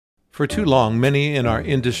For too long, many in our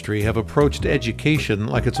industry have approached education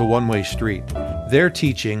like it's a one-way street. They're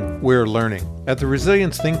teaching, we're learning. At the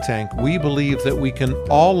Resilience Think Tank, we believe that we can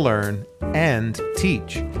all learn and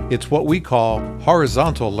teach. It's what we call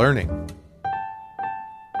horizontal learning.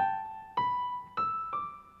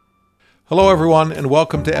 Hello, everyone, and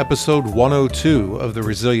welcome to episode 102 of the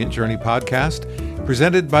Resilient Journey podcast,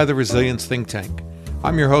 presented by the Resilience Think Tank.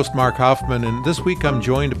 I'm your host, Mark Hoffman, and this week I'm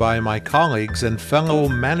joined by my colleagues and fellow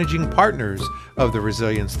managing partners of the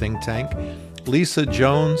Resilience Think Tank, Lisa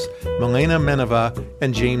Jones, Milena Meneva,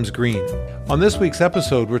 and James Green. On this week's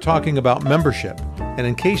episode, we're talking about membership. And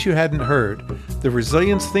in case you hadn't heard, the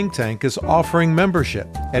Resilience Think Tank is offering membership.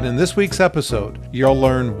 And in this week's episode, you'll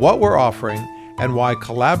learn what we're offering and why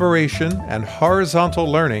collaboration and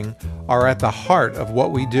horizontal learning are at the heart of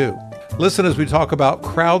what we do. Listen as we talk about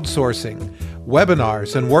crowdsourcing,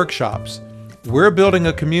 webinars, and workshops. We're building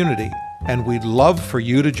a community, and we'd love for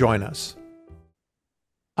you to join us.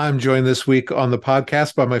 I'm joined this week on the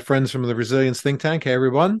podcast by my friends from the Resilience Think Tank. Hey,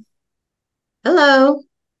 everyone. Hello.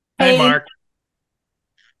 Hey, Mark.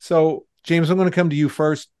 So, James, I'm going to come to you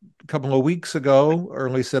first. A couple of weeks ago,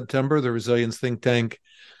 early September, the Resilience Think Tank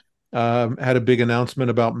had a big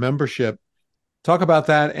announcement about membership. Talk about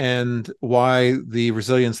that and why the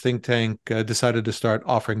Resilience Think Tank decided to start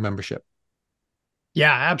offering membership.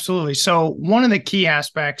 Yeah, absolutely. So one of the key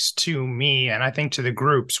aspects to me, and I think to the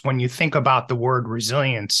groups, when you think about the word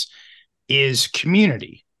resilience, is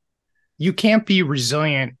community. You can't be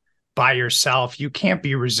resilient by yourself. You can't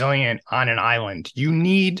be resilient on an island. You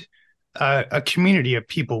need a community of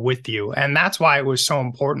people with you. And that's why it was so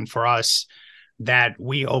important for us that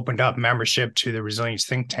we opened up membership to the Resilience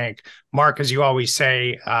Think Tank. Mark, as you always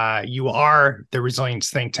say, you are the Resilience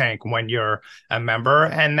Think Tank when you're a member.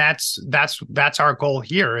 And that's our goal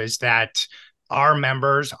here, is that our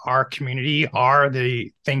members, our community are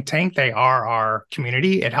the think tank. They are our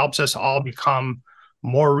community. It helps us all become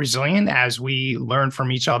more resilient as we learn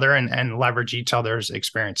from each other and leverage each other's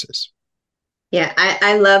experiences. Yeah,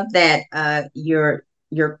 I love that your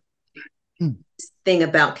thing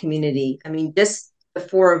about community. I mean, just the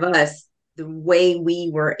four of us, the way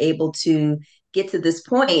we were able to get to this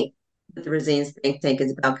point with the Resilience Think Tank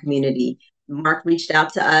is about community. Mark reached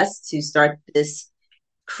out to us to start this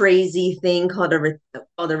crazy thing called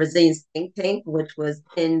the Resilience Think Tank, which was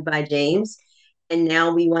pinned by James. And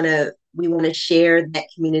now we want to share that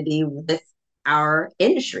community with our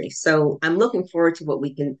industry. So I'm looking forward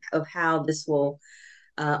to how this will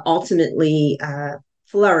ultimately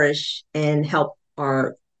flourish and help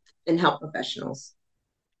professionals.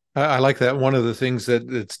 I like that. One of the things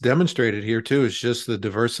that it's demonstrated here too is just the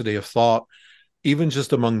diversity of thought, even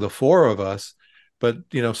just among the four of us. But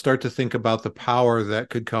start to think about the power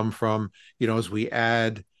that could come from as we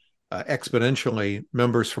add exponentially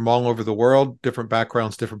members from all over the world, different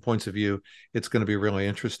backgrounds, different points of view. It's going to be really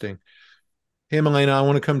interesting. Hey, Milena, I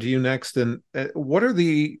want to come to you next. And what are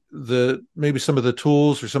the maybe some of the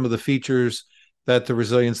tools or some of the features that the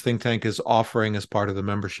Resilience Think Tank is offering as part of the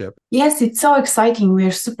membership? Yes, it's so exciting. We're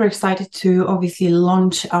super excited to obviously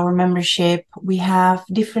launch our membership. We have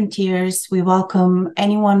different tiers. We welcome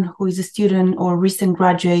anyone who is a student or recent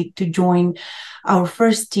graduate to join our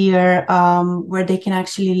first tier, where they can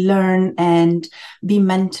actually learn and be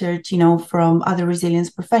mentored, from other resilience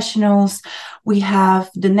professionals. We have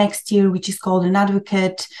the next tier, which is called an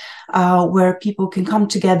advocate, where people can come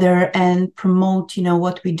together and promote,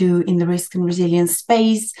 what we do in the risk and resilience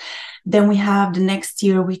space. Then we have the next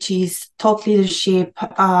tier, which is thought leadership,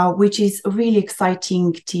 which is a really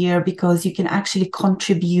exciting tier because you can actually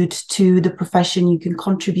contribute to the profession. You can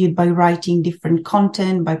contribute by writing different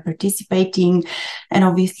content, by participating. And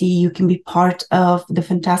obviously you can be part of the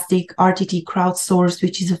fantastic RTT Crowdsource,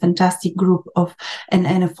 which is a fantastic group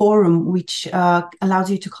and a forum which allows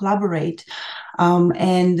you to collaborate.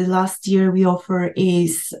 And the last tier we offer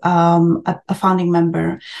is a founding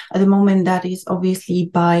member. At the moment, that is obviously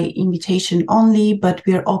by invitation only, but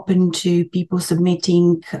we are open to people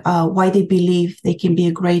submitting why they believe they can be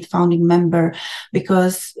a great founding member,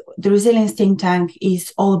 because the Resilience Think Tank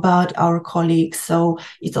is all about our colleagues. So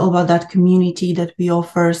it's all about that community that we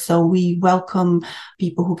offer. So we welcome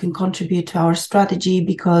people who can contribute to our strategy,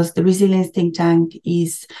 because the Resilience Think Tank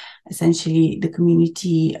is essentially the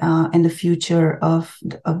community and the future of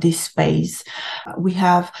this space. We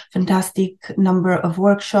have fantastic number of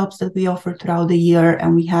workshops that we offer throughout the year,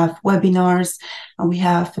 and we have webinars, and we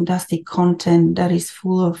have fantastic content that is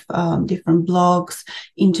full of different blogs,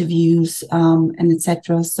 interviews, and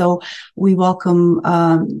etc. So we welcome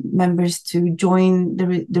members to join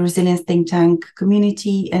the Resilience Think Tank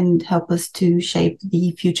community and help us to shape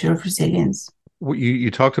the future of resilience. You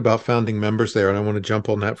talked about founding members there, and I want to jump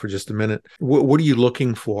on that for just a minute. What are you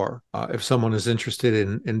looking for if someone is interested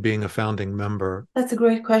in being a founding member? That's a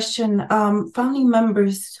great question. Founding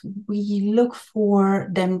members, we look for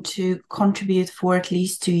them to contribute for at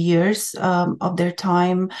least 2 years of their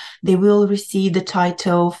time. They will receive the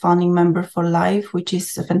title Founding Member for Life, which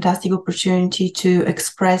is a fantastic opportunity to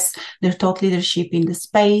express their thought leadership in the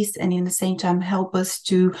space and in the same time help us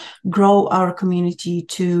to grow our community,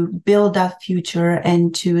 to build that future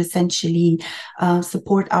and to essentially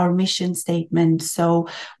support our mission statement. So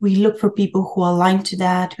we look for people who align to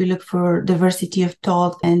that. We look for diversity of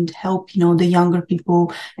thought and help, the younger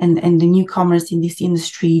people and the newcomers in this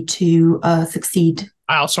industry to succeed.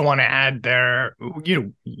 I also want to add there,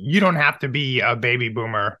 you don't have to be a baby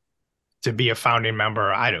boomer to be a founding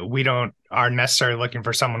member. We are necessarily looking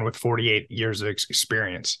for someone with 48 years of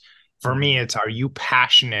experience. For me, it's, are you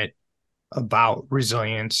passionate about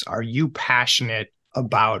resilience? Are you passionate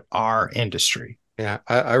about our industry? Yeah,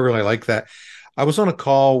 I really like that. I was on a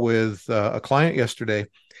call with a client yesterday,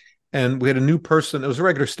 and we had a new person. It was a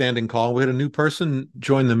regular standing call. We had a new person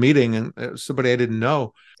join the meeting, and it was somebody I didn't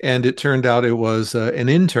know. And it turned out it was an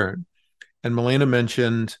intern. And Milena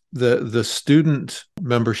mentioned the student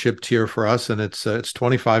membership tier for us, and it's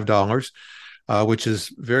 $25, which is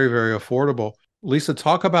very, very affordable. Lisa,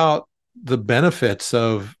 talk about the benefits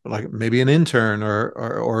of like maybe an intern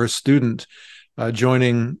or a student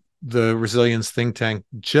joining the Resilience Think Tank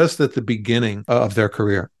just at the beginning of their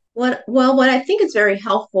career. What I think is very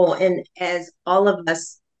helpful, and as all of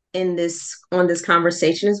us on this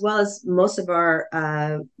conversation, as well as most of our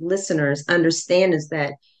listeners understand, is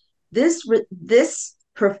that this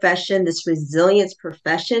profession, this resilience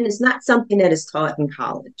profession, is not something that is taught in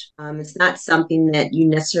college. It's not something that you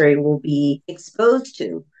necessarily will be exposed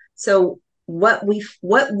to. So what we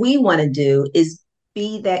want to do is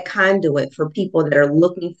be that conduit for people that are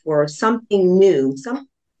looking for something new.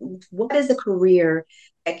 What is a career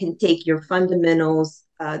that can take your fundamentals,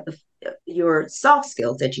 your soft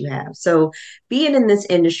skills that you have? So being in this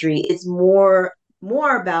industry is more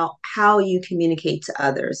about how you communicate to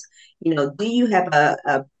others. Do you have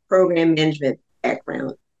a program management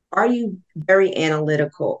background? Are you very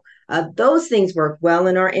analytical? Those things work well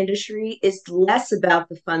in our industry. It's less about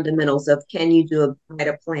the fundamentals of, can you write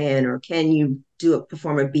a plan, or can you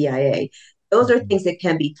perform a BIA? Those are things that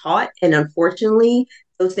can be taught. And unfortunately,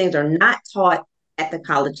 those things are not taught at the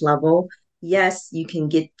college level. Yes, you can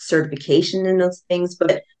get certification in those things,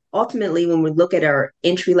 but ultimately, when we look at our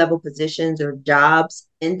entry-level positions or jobs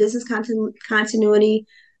in business continuity,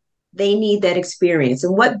 they need that experience.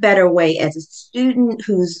 And what better way as a student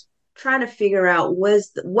who's trying to figure out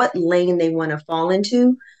what lane they want to fall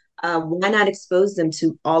into? Why not expose them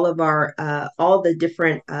to all the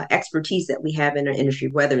different expertise that we have in our industry,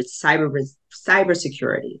 whether it's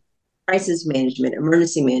cybersecurity, crisis management,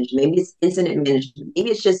 emergency management, maybe it's incident management, maybe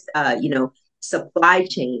it's just supply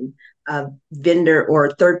chain, vendor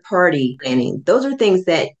or third party planning. Those are things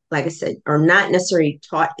that, like I said, are not necessarily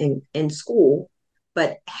taught in school,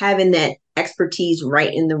 but having that expertise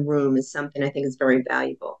right in the room is something I think is very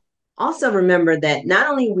valuable. Also, remember that not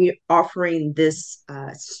only are we offering this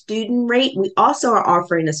student rate, we also are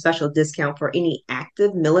offering a special discount for any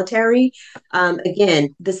active military.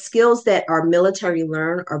 Again, the skills that our military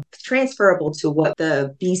learn are transferable to what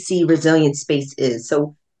the BC resilience space is.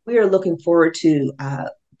 So we are looking forward to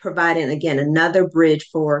providing, again, another bridge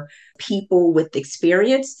for people with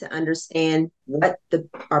experience to understand what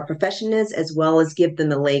our profession is, as well as give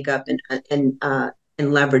them a leg up and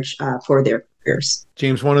leverage for their careers.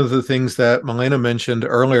 James, one of the things that Milena mentioned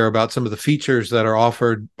earlier about some of the features that are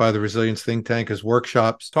offered by the Resilience Think Tank is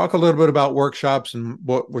workshops. Talk a little bit about workshops and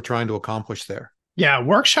what we're trying to accomplish there. Yeah,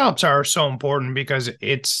 workshops are so important because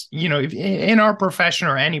it's, in our profession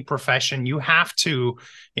or any profession, you have to,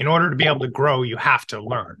 in order to be able to grow, you have to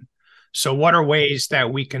learn. So what are ways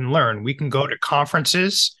that we can learn? We can go to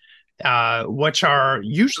conferences, which are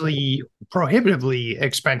usually prohibitively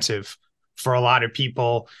expensive for a lot of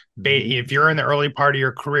people. If you're in the early part of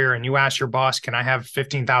your career and you ask your boss, can I have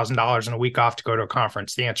 $15,000 in a week off to go to a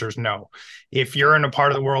conference? The answer is no. If you're in a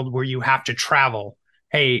part of the world where you have to travel,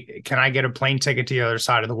 hey, can I get a plane ticket to the other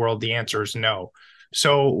side of the world? The answer is no.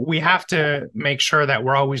 So we have to make sure that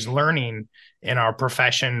we're always learning in our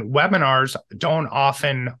profession. Webinars don't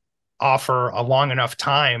often offer a long enough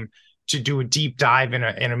time to do a deep dive in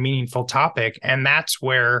a meaningful topic. And that's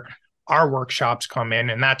where our workshops come in.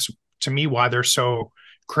 And that's, to me, why they're so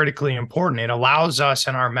critically important. It allows us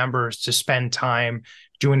and our members to spend time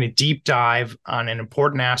doing a deep dive on an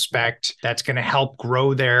important aspect that's going to help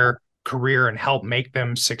grow their career and help make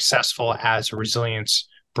them successful as a resilience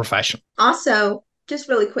professional. Also, just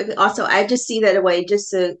really quickly, also, I just see that a way,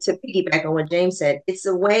 just to piggyback on what James said, it's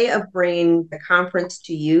a way of bringing the conference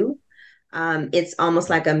to you. It's almost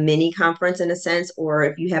like a mini conference in a sense, or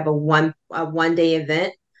if you have a one day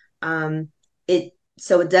event, it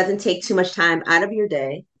so it doesn't take too much time out of your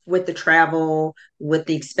day with the travel, with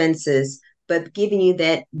the expenses, but giving you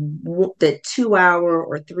that 2 hour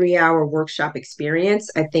or 3 hour workshop experience,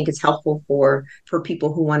 I think is helpful for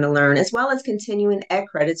people who want to learn, as well as continuing ed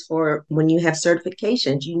credits for when you have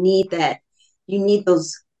certifications. You need that. You need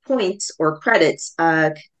those points or credits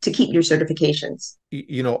to keep your certifications.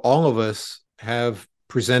 All of us have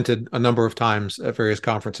presented a number of times at various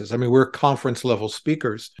conferences. I mean, we're conference level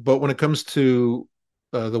speakers, but when it comes to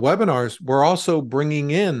the webinars, we're also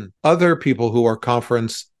bringing in other people who are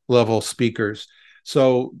conference level speakers.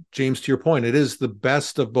 So, James, to your point, it is the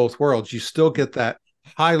best of both worlds. You still get that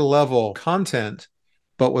high level content,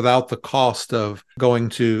 but without the cost of going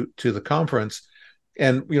to the conference.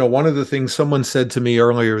 And, one of the things someone said to me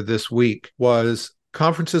earlier this week was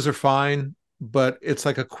conferences are fine, but it's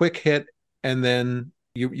like a quick hit and then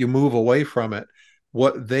you move away from it.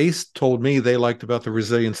 What they told me they liked about the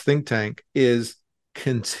Resilience Think Tank is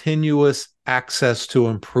continuous access to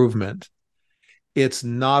improvement. It's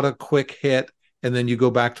not a quick hit and then you go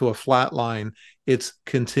back to a flat line. It's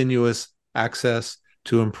continuous access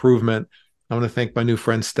to improvement. I want to thank my new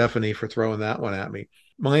friend Stephanie for throwing that one at me.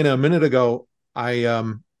 Milena, a minute ago, I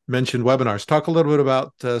mentioned webinars. Talk a little bit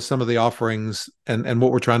about some of the offerings and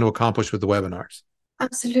what we're trying to accomplish with the webinars.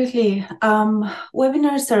 Absolutely.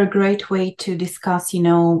 Webinars are a great way to discuss,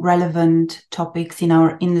 relevant topics in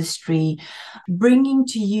our industry. Bringing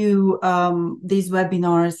to you these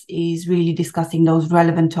webinars is really discussing those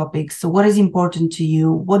relevant topics. So what is important to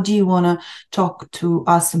you? What do you want to talk to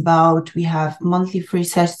us about? We have monthly free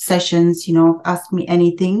sessions, Ask Me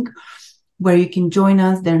Anything, where you can join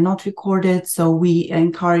us. They're not recorded, so we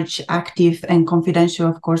encourage active and confidential,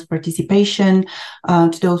 of course, participation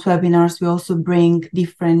to those webinars. We also bring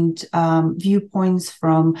different viewpoints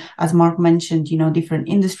from, as Mark mentioned, different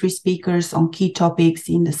industry speakers on key topics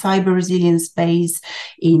in the cyber resilience space,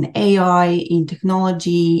 in AI, in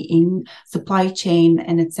technology, in supply chain,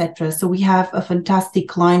 and etc. So we have a fantastic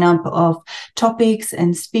lineup of topics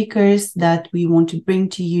and speakers that we want to bring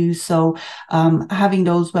to you. So having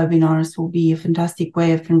those webinars will be a fantastic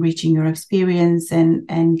way of enriching your experience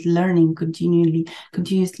and learning,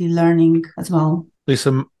 continuously learning as well.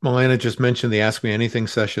 Lisa, Milena just mentioned the Ask Me Anything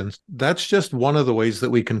sessions. That's just one of the ways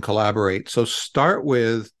that we can collaborate. So start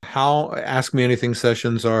with how Ask Me Anything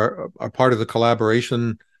sessions are part of the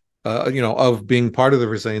collaboration, of being part of the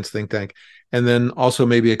Resilience Think Tank, and then also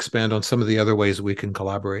maybe expand on some of the other ways we can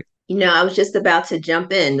collaborate. I was just about to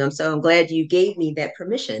jump in. I'm glad you gave me that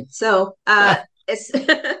permission. So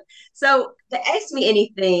so the Ask Me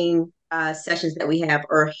Anything sessions that we have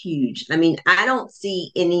are huge. I mean, I don't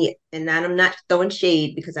see any, and I'm not throwing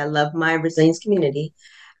shade because I love my resilience community.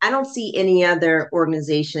 I don't see any other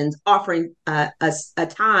organizations offering us a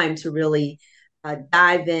time to really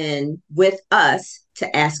dive in with us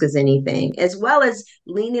to ask us anything, as well as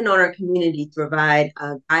leaning on our community to provide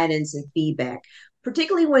guidance and feedback,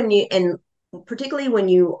 particularly when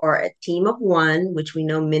you are a team of one, which we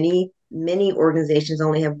know many organizations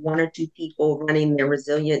only have one or two people running their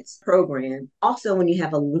resilience program. Also, when you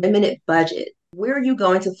have a limited budget, where are you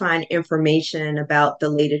going to find information about the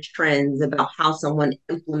latest trends, about how someone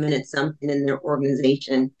implemented something in their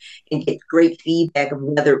organization and get great feedback of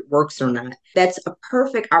whether it works or not? That's a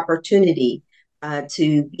perfect opportunity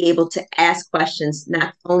to be able to ask questions,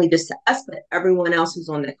 not only just to us, but everyone else who's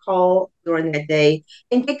on that call during that day,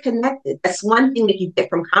 and get connected. That's one thing that you get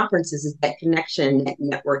from conferences, is that connection, that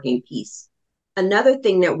networking piece. Another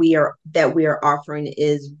thing that we are offering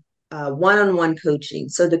is one-on-one coaching.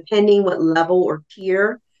 So depending what level or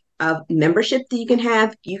tier of membership that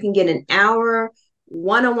you can get an hour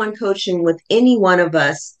one-on-one coaching with any one of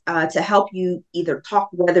us to help you either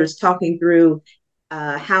whether it's talking through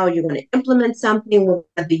how you're going to implement something,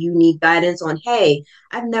 whether you need guidance on, hey,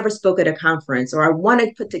 I've never spoke at a conference, or I want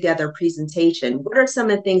to put together a presentation. What are some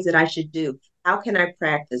of the things that I should do? How can I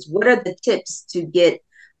practice? What are the tips to get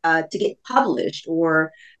published,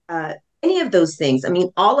 or any of those things? I mean,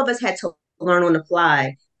 all of us had to learn on the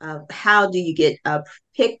fly. How do you get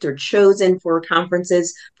picked or chosen for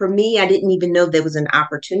conferences? For me, I didn't even know there was an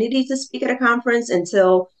opportunity to speak at a conference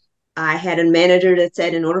until I had a manager that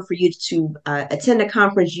said, in order for you to attend a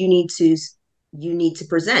conference, you need to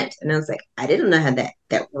present. And I was like, I didn't know how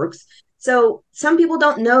that works. So some people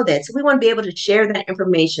don't know that. So we want to be able to share that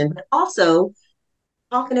information, but also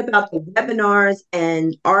talking about the webinars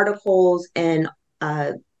and articles and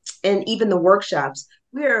even the workshops.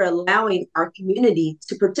 we're allowing our community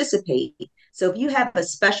to participate. So if you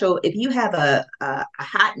have a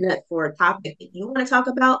hot nut for a topic that you want to talk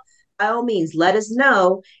about, by all means, let us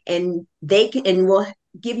know, and we'll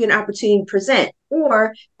give you an opportunity to present.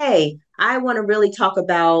 Or, hey, I want to really talk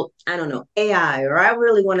about, I don't know, AI, or I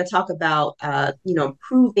really want to talk about,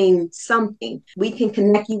 proving something. We can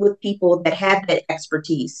connect you with people that have that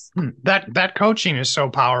expertise. That coaching is so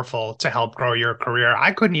powerful to help grow your career.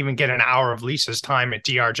 I couldn't even get an hour of Lisa's time at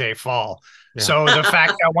DRJ Fall. Yeah. So the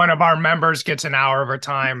fact that one of our members gets an hour of her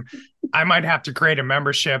time, I might have to create a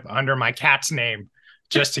membership under my cat's name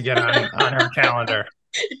just to get on her calendar.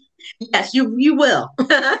 Yes, you will.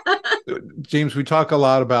 James, we talk a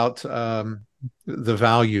lot about the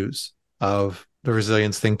values of the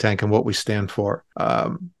Resilience Think Tank and what we stand for.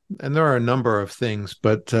 And there are a number of things,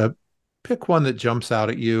 but pick one that jumps out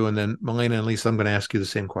at you. And then Milena and Lisa, I'm going to ask you the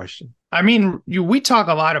same question. I mean, we talk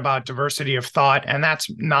a lot about diversity of thought, and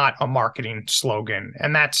that's not a marketing slogan.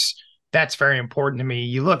 And that's very important to me.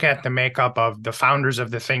 You look at the makeup of the founders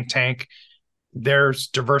of the think tank, there's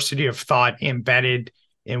diversity of thought embedded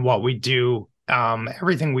in what we do.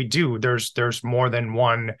 Everything we do, there's more than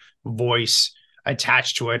one voice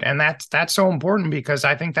attached to it. And that's so important, because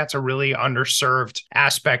I think that's a really underserved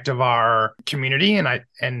aspect of our community.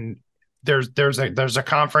 And there's a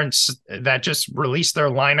conference that just released their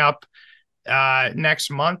lineup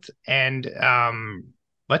next month. And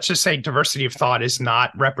let's just say diversity of thought is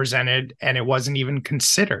not represented, and it wasn't even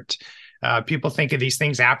considered. People think of these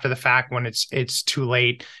things after the fact when it's too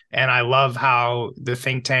late. And I love how the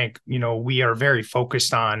think tank, we are very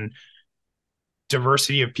focused on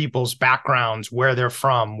diversity of people's backgrounds, where they're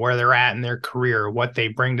from, where they're at in their career, what they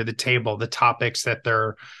bring to the table, the topics that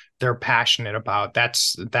they're passionate about.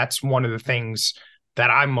 That's one of the things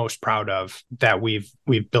that I'm most proud of that we've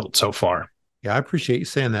built so far. Yeah, I appreciate you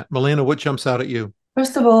saying that. Milena, what jumps out at you?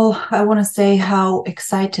 First of all, I want to say how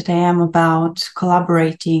excited I am about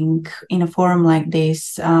collaborating in a forum like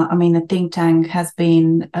this. The think tank has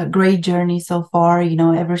been a great journey so far,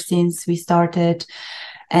 ever since we started.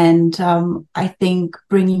 And I think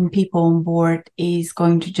bringing people on board is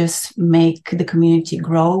going to just make the community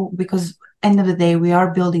grow, because end of the day, we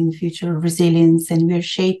are building the future of resilience, and we're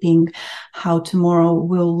shaping how tomorrow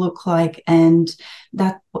will look like. And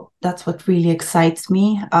that's what really excites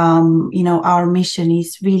me. Our mission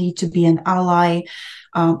is really to be an ally,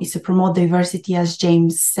 is to promote diversity, as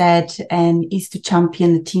James said, and is to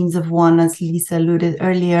champion the teams of one, as Lisa alluded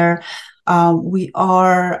earlier. We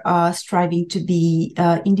are striving to be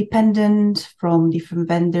independent from different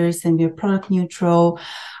vendors, and we're product neutral.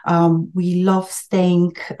 We love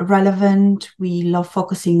staying relevant. We love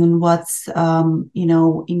focusing on what's,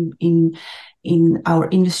 in our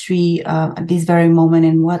industry at this very moment,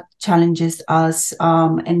 and what challenges us.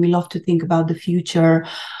 And we love to think about the future.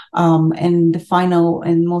 And the final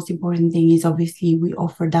and most important thing is, obviously, we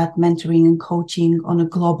offer that mentoring and coaching on a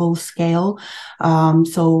global scale.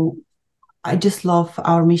 So I just love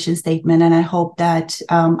our mission statement, and I hope that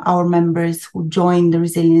our members who join the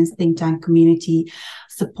Resilience Think Tank community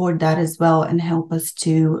support that as well and help us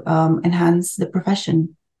to enhance the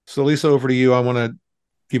profession. So, Lisa, over to you. I want to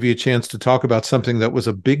give you a chance to talk about something that was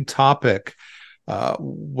a big topic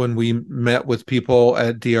when we met with people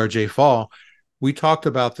at DRJ Fall. We talked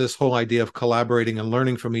about this whole idea of collaborating and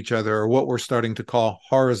learning from each other, or what we're starting to call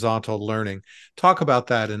horizontal learning. Talk about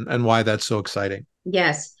that and why that's so exciting.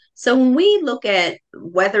 Yes. So when we look at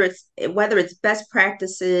whether it's best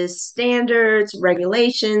practices, standards,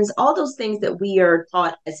 regulations, all those things that we are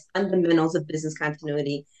taught as fundamentals of business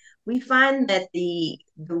continuity, we find that the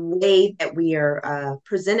way that we are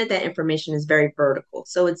presented that information is very vertical.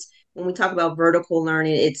 So it's, when we talk about vertical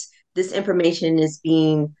learning, it's this information is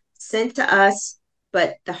being sent to us,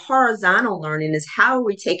 but the horizontal learning is how are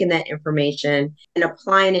we taking that information and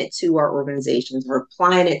applying it to our organizations, or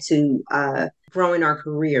applying it to growing our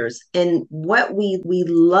careers. And what we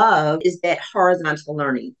love is that horizontal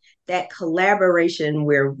learning, that collaboration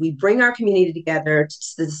where we bring our community together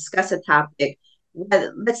to discuss a topic.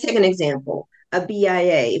 Let's take an example, a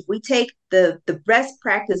BIA. If we take the best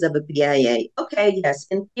practice of a BIA, okay, yes,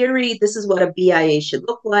 in theory, this is what a BIA should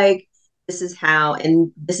look like. This is how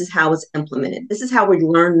it's implemented. This is how we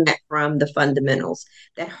learn that from the fundamentals.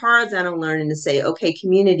 That horizontal learning to say, okay,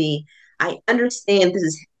 community, I understand this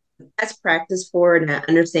is the best practice for it, and I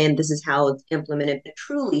understand this is how it's implemented. But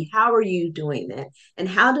truly, how are you doing that? And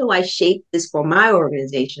how do I shape this for my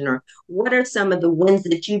organization? Or what are some of the wins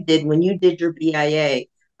that you did when you did your BIA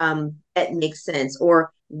that makes sense?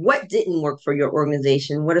 Or what didn't work for your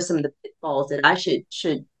organization? What are some of the pitfalls that I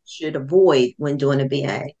should avoid when doing a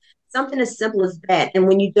BIA? Something as simple as that. And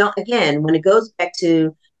when you don't, again, when it goes back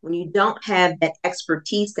to when you don't have that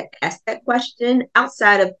expertise to ask that question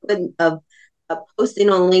outside of posting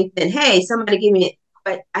on LinkedIn, hey, somebody give me,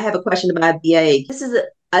 I have a question about BA. This is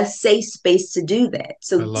a safe space to do that.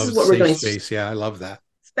 So this is what we're doing. Space. Yeah, I love that.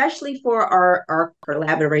 Especially for our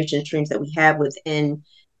collaboration streams that we have within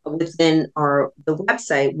the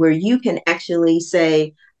website, where you can actually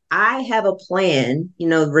say, I have a plan,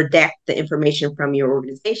 redact the information from your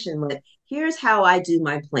organization. Like, here's how I do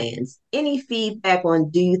my plans. Any feedback on,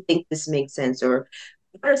 do you think this makes sense? Or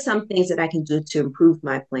what are some things that I can do to improve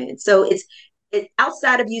my plan? So it's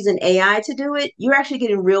outside of using AI to do it, you're actually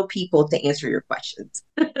getting real people to answer your questions.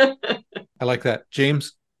 I like that.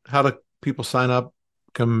 James, how do people sign up,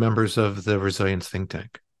 become members of the Resilience Think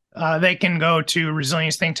Tank? They can go to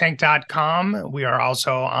resiliencethinktank.com. We are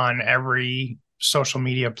also on every social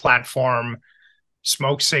media platform,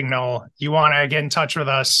 smoke signal. You want to get in touch with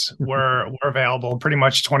us, we're available pretty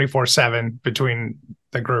much 24/7 between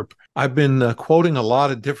the group. I've been quoting a lot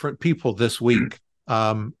of different people this week.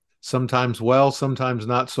 Sometimes well, sometimes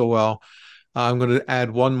not so well. I'm going to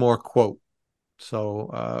add one more quote.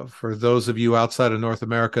 So for those of you outside of North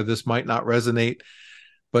America, this might not resonate,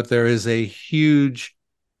 but there is a huge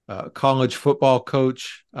college football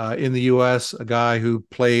coach in the U.S., a guy who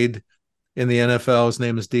played in the NFL. His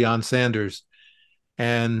name is Deion Sanders.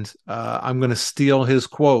 And I'm going to steal his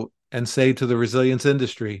quote and say to the resilience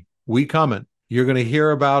industry, we coming. You're going to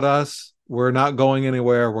hear about us. We're not going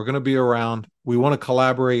anywhere. We're going to be around. We want to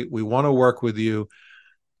collaborate. We want to work with you.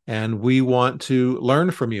 And we want to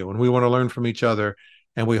learn from you. And we want to learn from each other.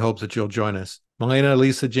 And we hope that you'll join us. Milena,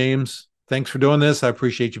 Lisa, James, thanks for doing this. I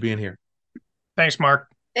appreciate you being here. Thanks, Mark.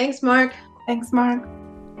 Thanks, Mark. Thanks, Mark.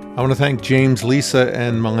 I want to thank James, Lisa,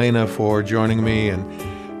 and Milena for joining me, and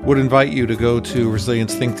would invite you to go to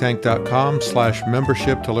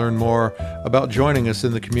resiliencethinktank.com/membership to learn more about joining us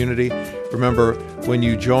in the community. Remember, when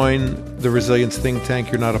you join the Resilience Think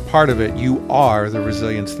Tank, you're not a part of it. You are the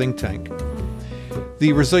Resilience Think Tank.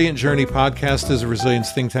 The Resilient Journey podcast is a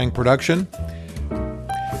Resilience Think Tank production.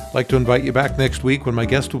 I'd like to invite you back next week when my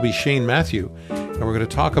guest will be Shane Matthew, and we're going to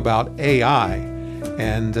talk about AI.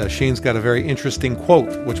 And Shane's got a very interesting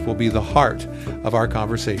quote, which will be the heart of our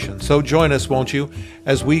conversation. So join us, won't you,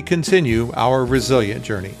 as we continue our resilient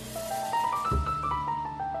journey.